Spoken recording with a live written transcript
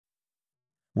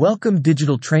Welcome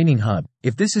Digital Training Hub.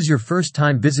 If this is your first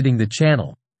time visiting the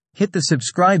channel, hit the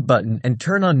subscribe button and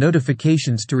turn on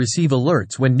notifications to receive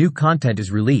alerts when new content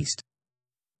is released.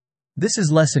 This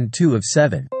is Lesson 2 of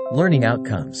 7, Learning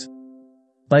Outcomes.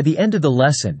 By the end of the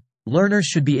lesson, learners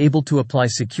should be able to apply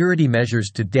security measures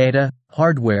to data,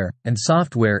 hardware, and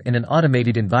software in an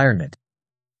automated environment.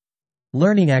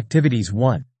 Learning Activities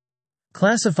 1.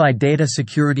 Classify data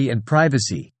security and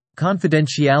privacy,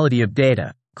 confidentiality of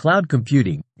data, cloud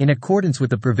computing, in accordance with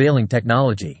the prevailing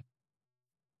technology.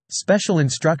 Special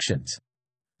instructions.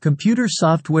 Computer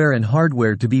software and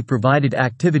hardware to be provided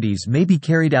activities may be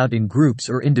carried out in groups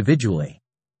or individually.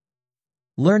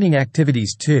 Learning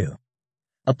Activities 2.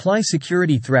 Apply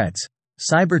security threats,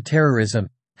 cyber terrorism,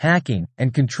 hacking,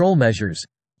 and control measures,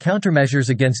 countermeasures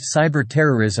against cyber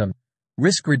terrorism,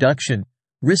 risk reduction,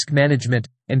 risk management,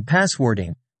 and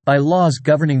passwording, by laws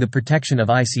governing the protection of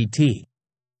ICT.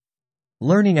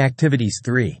 Learning Activities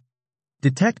 3.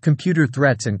 Detect computer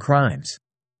threats and crimes.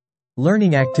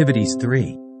 Learning Activities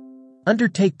 3.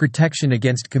 Undertake protection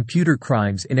against computer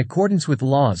crimes in accordance with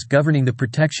laws governing the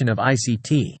protection of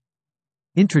ICT.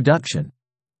 Introduction.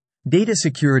 Data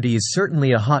security is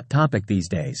certainly a hot topic these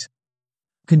days.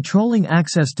 Controlling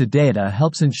access to data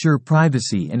helps ensure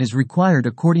privacy and is required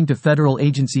according to federal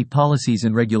agency policies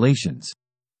and regulations.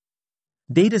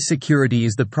 Data security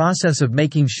is the process of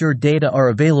making sure data are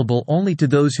available only to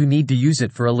those who need to use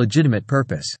it for a legitimate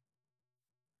purpose.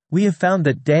 We have found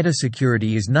that data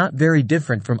security is not very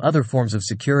different from other forms of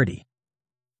security.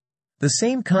 The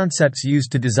same concepts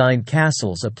used to design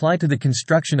castles apply to the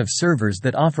construction of servers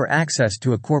that offer access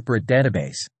to a corporate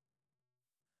database.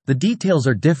 The details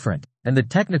are different, and the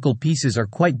technical pieces are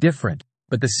quite different,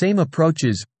 but the same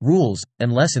approaches, rules,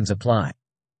 and lessons apply.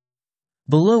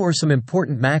 Below are some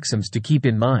important maxims to keep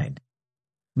in mind.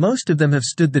 Most of them have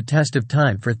stood the test of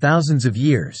time for thousands of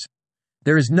years.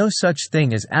 There is no such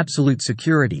thing as absolute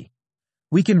security.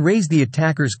 We can raise the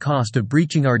attacker's cost of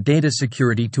breaching our data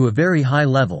security to a very high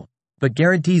level, but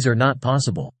guarantees are not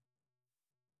possible.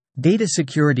 Data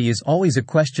security is always a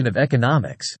question of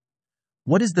economics.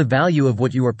 What is the value of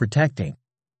what you are protecting?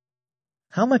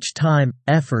 How much time,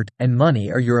 effort, and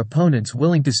money are your opponents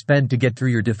willing to spend to get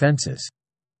through your defenses?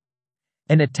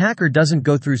 An attacker doesn't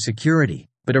go through security,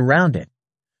 but around it.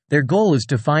 Their goal is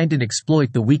to find and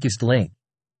exploit the weakest link.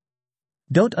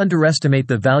 Don't underestimate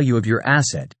the value of your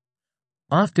asset.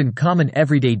 Often common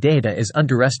everyday data is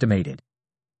underestimated.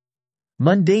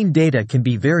 Mundane data can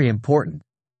be very important.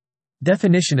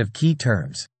 Definition of key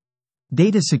terms.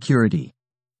 Data security.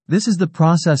 This is the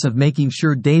process of making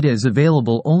sure data is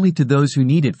available only to those who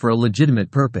need it for a legitimate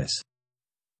purpose.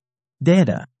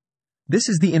 Data. This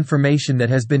is the information that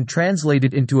has been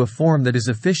translated into a form that is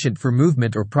efficient for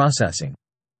movement or processing.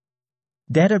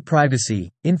 Data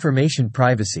privacy, information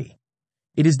privacy.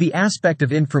 It is the aspect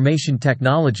of information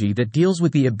technology that deals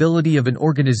with the ability of an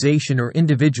organization or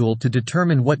individual to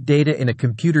determine what data in a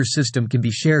computer system can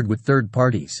be shared with third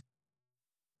parties.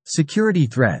 Security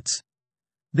threats.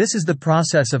 This is the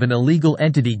process of an illegal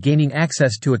entity gaining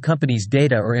access to a company's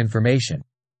data or information.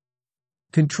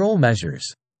 Control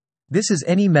measures. This is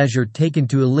any measure taken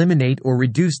to eliminate or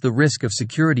reduce the risk of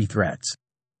security threats.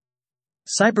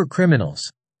 Cybercriminals.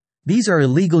 These are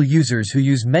illegal users who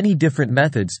use many different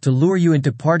methods to lure you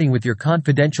into parting with your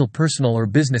confidential personal or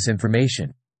business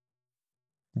information.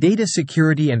 Data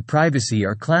security and privacy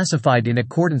are classified in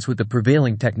accordance with the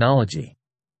prevailing technology.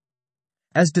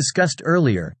 As discussed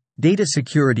earlier, data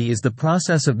security is the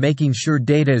process of making sure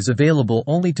data is available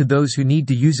only to those who need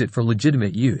to use it for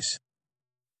legitimate use.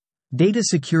 Data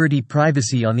security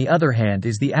privacy, on the other hand,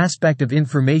 is the aspect of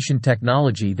information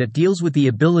technology that deals with the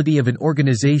ability of an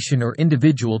organization or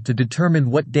individual to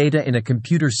determine what data in a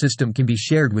computer system can be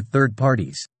shared with third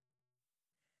parties.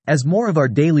 As more of our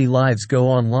daily lives go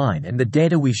online and the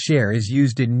data we share is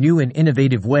used in new and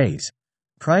innovative ways,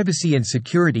 privacy and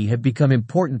security have become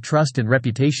important trust and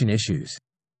reputation issues.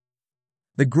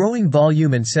 The growing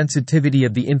volume and sensitivity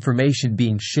of the information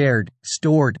being shared,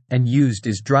 stored, and used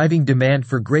is driving demand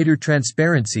for greater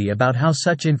transparency about how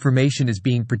such information is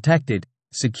being protected,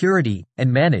 security,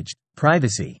 and managed,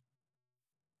 privacy.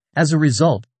 As a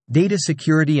result, data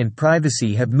security and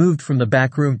privacy have moved from the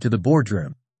backroom to the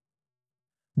boardroom.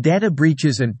 Data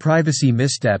breaches and privacy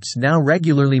missteps now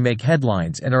regularly make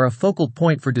headlines and are a focal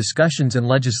point for discussions and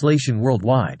legislation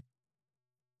worldwide.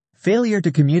 Failure to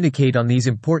communicate on these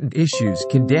important issues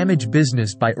can damage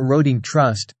business by eroding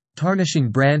trust,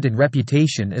 tarnishing brand and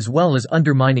reputation, as well as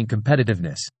undermining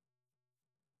competitiveness.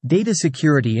 Data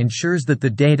security ensures that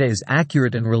the data is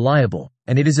accurate and reliable,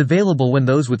 and it is available when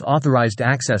those with authorized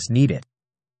access need it.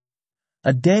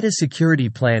 A data security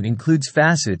plan includes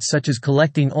facets such as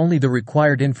collecting only the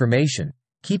required information,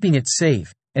 keeping it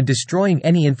safe, and destroying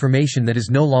any information that is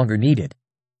no longer needed.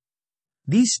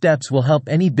 These steps will help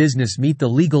any business meet the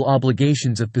legal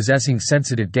obligations of possessing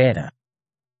sensitive data.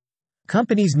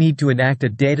 Companies need to enact a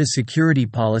data security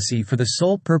policy for the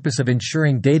sole purpose of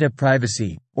ensuring data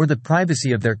privacy, or the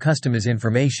privacy of their customers'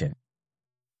 information.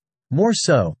 More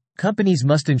so, companies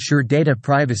must ensure data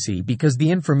privacy because the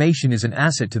information is an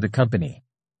asset to the company.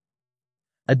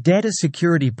 A data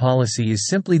security policy is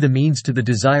simply the means to the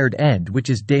desired end, which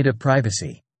is data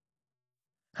privacy.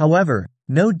 However,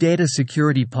 no data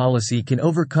security policy can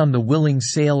overcome the willing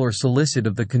sale or solicit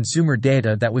of the consumer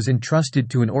data that was entrusted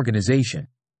to an organization.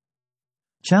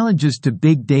 Challenges to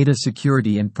big data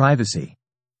security and privacy.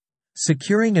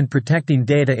 Securing and protecting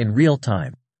data in real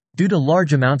time. Due to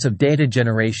large amounts of data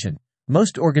generation,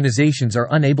 most organizations are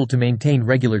unable to maintain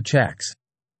regular checks.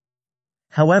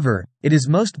 However, it is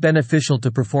most beneficial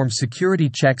to perform security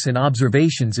checks and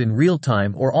observations in real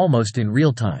time or almost in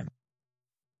real time.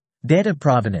 Data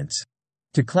provenance.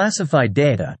 To classify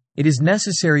data, it is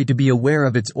necessary to be aware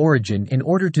of its origin in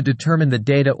order to determine the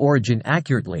data origin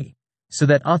accurately, so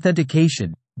that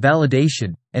authentication,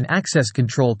 validation, and access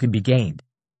control can be gained.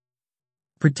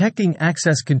 Protecting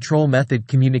access control method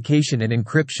communication and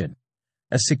encryption.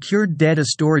 A secured data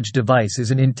storage device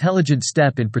is an intelligent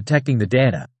step in protecting the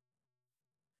data.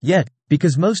 Yet,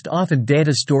 because most often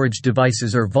data storage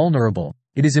devices are vulnerable,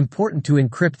 it is important to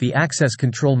encrypt the access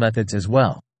control methods as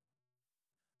well.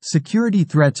 Security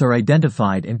threats are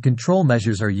identified and control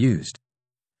measures are used.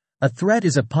 A threat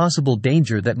is a possible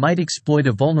danger that might exploit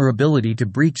a vulnerability to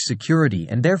breach security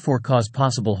and therefore cause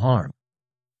possible harm.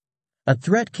 A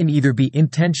threat can either be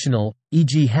intentional,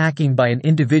 e.g. hacking by an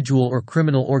individual or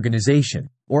criminal organization,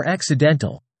 or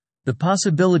accidental, the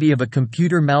possibility of a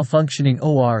computer malfunctioning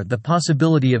or the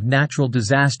possibility of natural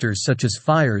disasters such as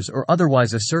fires or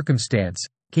otherwise a circumstance,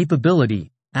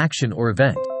 capability, action or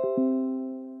event.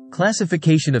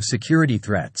 Classification of security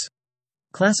threats.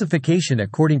 Classification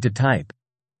according to type.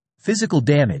 Physical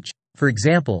damage, for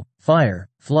example, fire,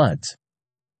 floods.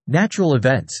 Natural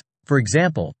events, for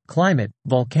example, climate,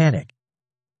 volcanic.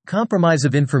 Compromise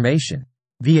of information,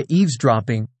 via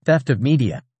eavesdropping, theft of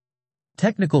media.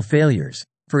 Technical failures,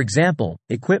 for example,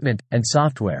 equipment and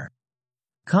software.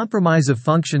 Compromise of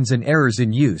functions and errors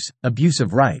in use, abuse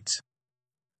of rights.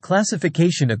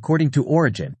 Classification according to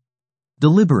origin.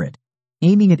 Deliberate.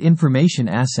 Aiming at information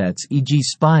assets, e.g.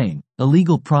 spying,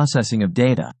 illegal processing of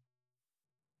data.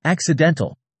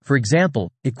 Accidental, for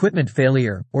example, equipment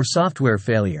failure or software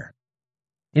failure.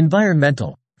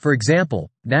 Environmental, for example,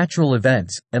 natural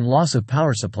events and loss of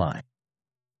power supply.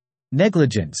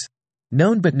 Negligence.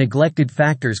 Known but neglected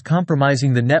factors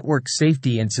compromising the network's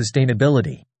safety and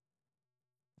sustainability.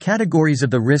 Categories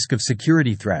of the risk of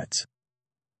security threats.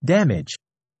 Damage.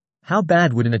 How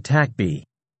bad would an attack be?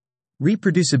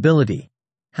 Reproducibility.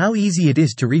 How easy it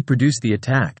is to reproduce the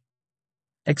attack.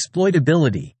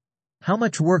 Exploitability. How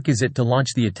much work is it to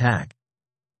launch the attack?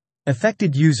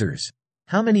 Affected users.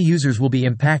 How many users will be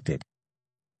impacted?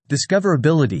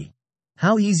 Discoverability.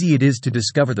 How easy it is to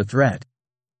discover the threat.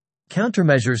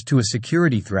 Countermeasures to a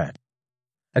security threat.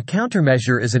 A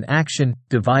countermeasure is an action,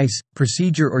 device,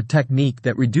 procedure or technique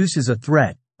that reduces a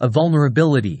threat, a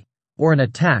vulnerability, or an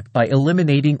attack by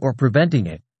eliminating or preventing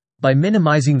it, by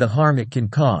minimizing the harm it can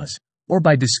cause, or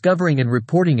by discovering and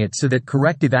reporting it so that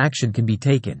corrective action can be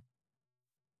taken.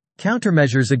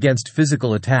 Countermeasures against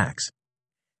physical attacks.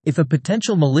 If a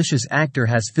potential malicious actor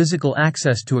has physical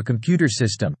access to a computer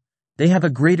system, they have a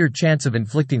greater chance of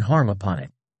inflicting harm upon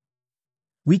it.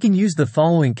 We can use the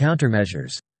following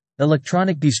countermeasures.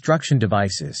 Electronic destruction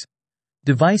devices.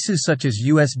 Devices such as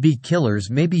USB killers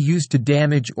may be used to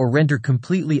damage or render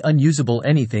completely unusable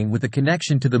anything with a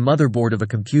connection to the motherboard of a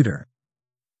computer.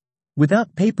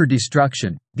 Without paper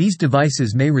destruction, these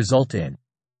devices may result in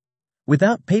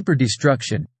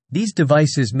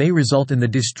the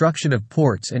destruction of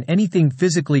ports and anything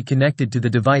physically connected to the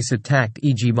device attacked,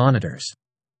 e.g. monitors.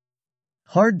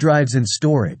 Hard drives and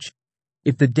storage.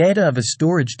 If the data of a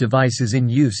storage device is in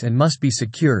use and must be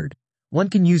secured, one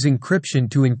can use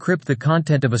encryption to encrypt the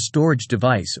content of a storage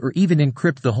device or even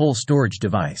encrypt the whole storage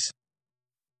device.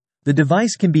 The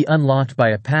device can be unlocked by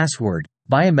a password,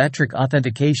 biometric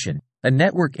authentication, a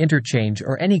network interchange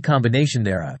or any combination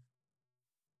thereof.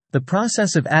 The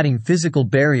process of adding physical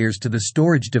barriers to the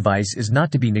storage device is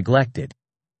not to be neglected.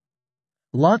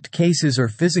 Locked cases or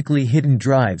physically hidden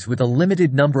drives with a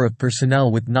limited number of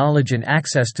personnel with knowledge and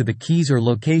access to the keys or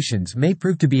locations may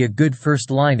prove to be a good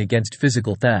first line against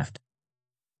physical theft.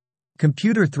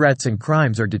 Computer threats and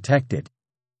crimes are detected.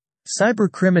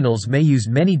 Cybercriminals may use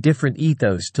many different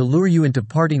ethos to lure you into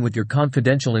parting with your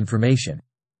confidential information.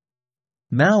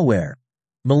 Malware.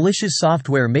 Malicious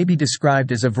software may be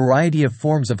described as a variety of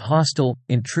forms of hostile,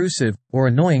 intrusive, or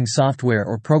annoying software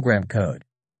or program code.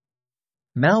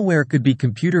 Malware could be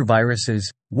computer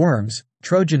viruses, worms,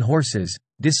 Trojan horses,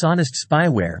 dishonest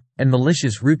spyware, and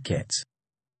malicious rootkits.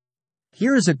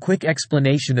 Here is a quick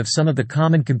explanation of some of the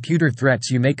common computer threats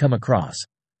you may come across.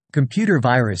 Computer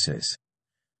viruses.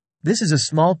 This is a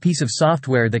small piece of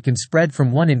software that can spread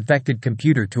from one infected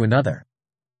computer to another.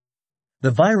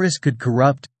 The virus could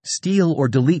corrupt, steal or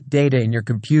delete data in your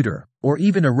computer, or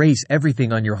even erase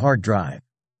everything on your hard drive.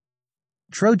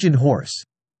 Trojan horse.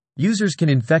 Users can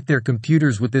infect their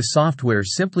computers with this software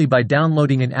simply by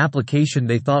downloading an application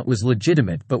they thought was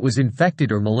legitimate but was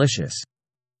infected or malicious.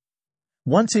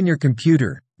 Once in your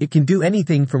computer, it can do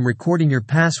anything from recording your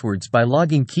passwords by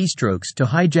logging keystrokes to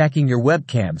hijacking your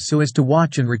webcam so as to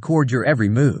watch and record your every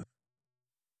move.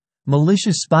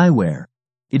 Malicious spyware.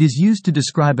 It is used to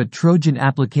describe a Trojan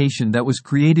application that was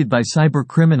created by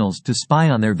cybercriminals to spy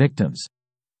on their victims.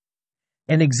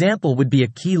 An example would be a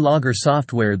keylogger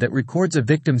software that records a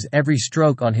victim's every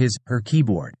stroke on his/her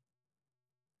keyboard.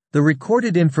 The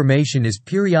recorded information is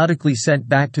periodically sent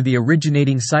back to the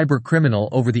originating cybercriminal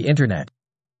over the internet.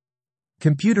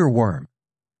 Computer worm.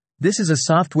 This is a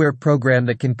software program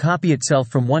that can copy itself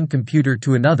from one computer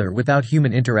to another without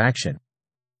human interaction.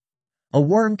 A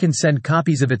worm can send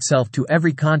copies of itself to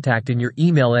every contact in your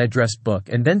email address book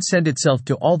and then send itself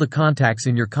to all the contacts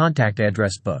in your contact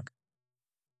address book.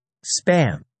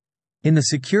 Spam. In the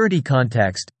security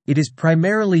context, it is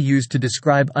primarily used to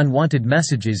describe unwanted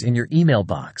messages in your email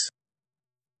box.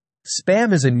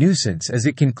 Spam is a nuisance as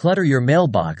it can clutter your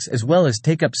mailbox as well as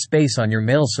take up space on your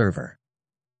mail server.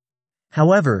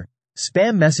 However,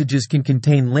 spam messages can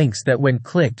contain links that when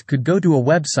clicked could go to a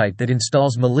website that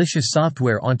installs malicious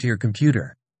software onto your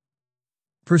computer.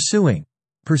 Pursuing.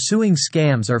 Pursuing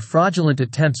scams are fraudulent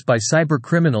attempts by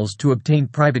cybercriminals to obtain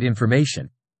private information.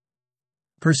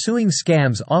 Pursuing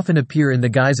scams often appear in the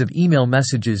guise of email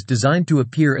messages designed to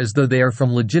appear as though they are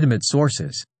from legitimate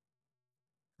sources.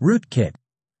 Rootkit.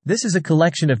 This is a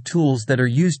collection of tools that are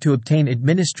used to obtain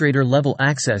administrator-level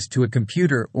access to a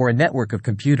computer or a network of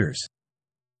computers.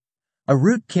 A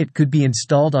rootkit could be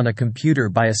installed on a computer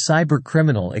by a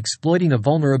cybercriminal exploiting a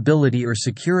vulnerability or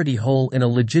security hole in a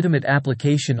legitimate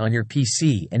application on your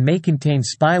PC and may contain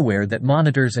spyware that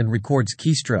monitors and records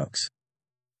keystrokes.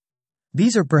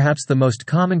 These are perhaps the most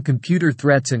common computer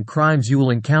threats and crimes you will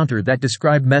encounter that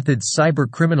describe methods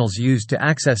cybercriminals use to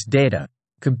access data,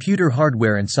 computer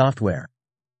hardware and software.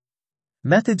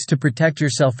 Methods to protect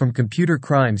yourself from computer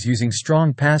crimes using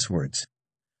strong passwords.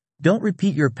 Don't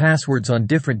repeat your passwords on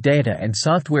different data and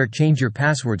software. Change your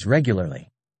passwords regularly.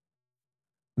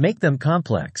 Make them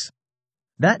complex.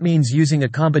 That means using a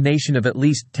combination of at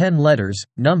least 10 letters,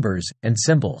 numbers, and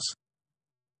symbols.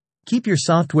 Keep your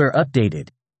software updated.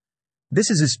 This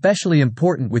is especially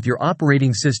important with your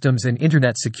operating systems and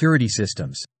internet security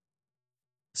systems.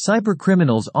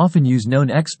 Cybercriminals often use known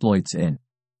exploits in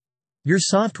your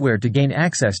software to gain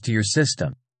access to your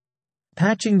system.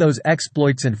 Patching those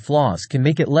exploits and flaws can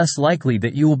make it less likely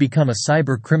that you will become a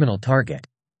cybercriminal target.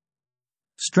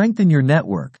 Strengthen your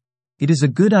network. It is a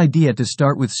good idea to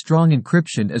start with strong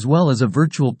encryption as well as a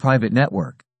virtual private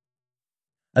network.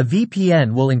 A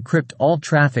VPN will encrypt all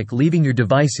traffic leaving your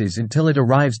devices until it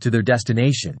arrives to their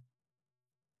destination.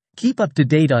 Keep up to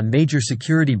date on major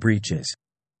security breaches.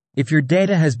 If your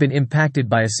data has been impacted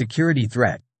by a security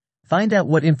threat, find out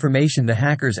what information the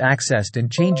hackers accessed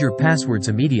and change your passwords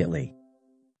immediately.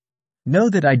 Know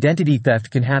that identity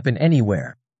theft can happen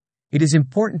anywhere. It is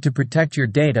important to protect your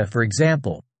data, for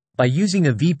example, by using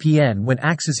a VPN when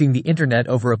accessing the internet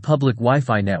over a public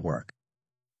Wi-Fi network.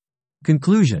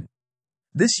 Conclusion.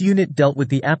 This unit dealt with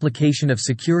the application of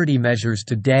security measures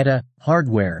to data,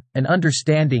 hardware, and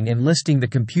understanding and listing the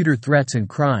computer threats and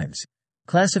crimes,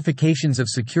 classifications of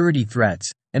security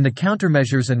threats, and the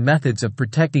countermeasures and methods of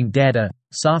protecting data,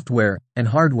 software, and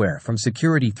hardware from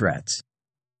security threats.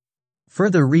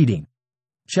 Further reading.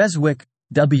 Cheswick,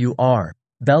 W.R.,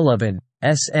 Belovin,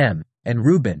 S.M., and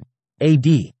Rubin,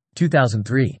 A.D.,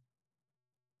 2003.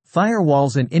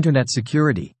 Firewalls and Internet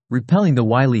Security, Repelling the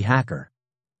Wily Hacker.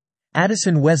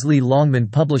 Addison Wesley Longman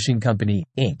Publishing Company,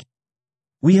 Inc.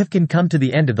 We have come to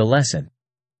the end of the lesson.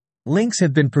 Links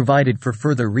have been provided for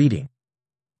further reading.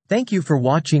 Thank you for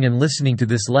watching and listening to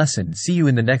this lesson. See you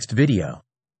in the next video.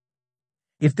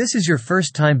 If this is your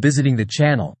first time visiting the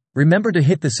channel, remember to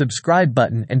hit the subscribe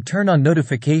button and turn on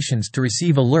notifications to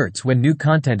receive alerts when new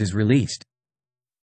content is released.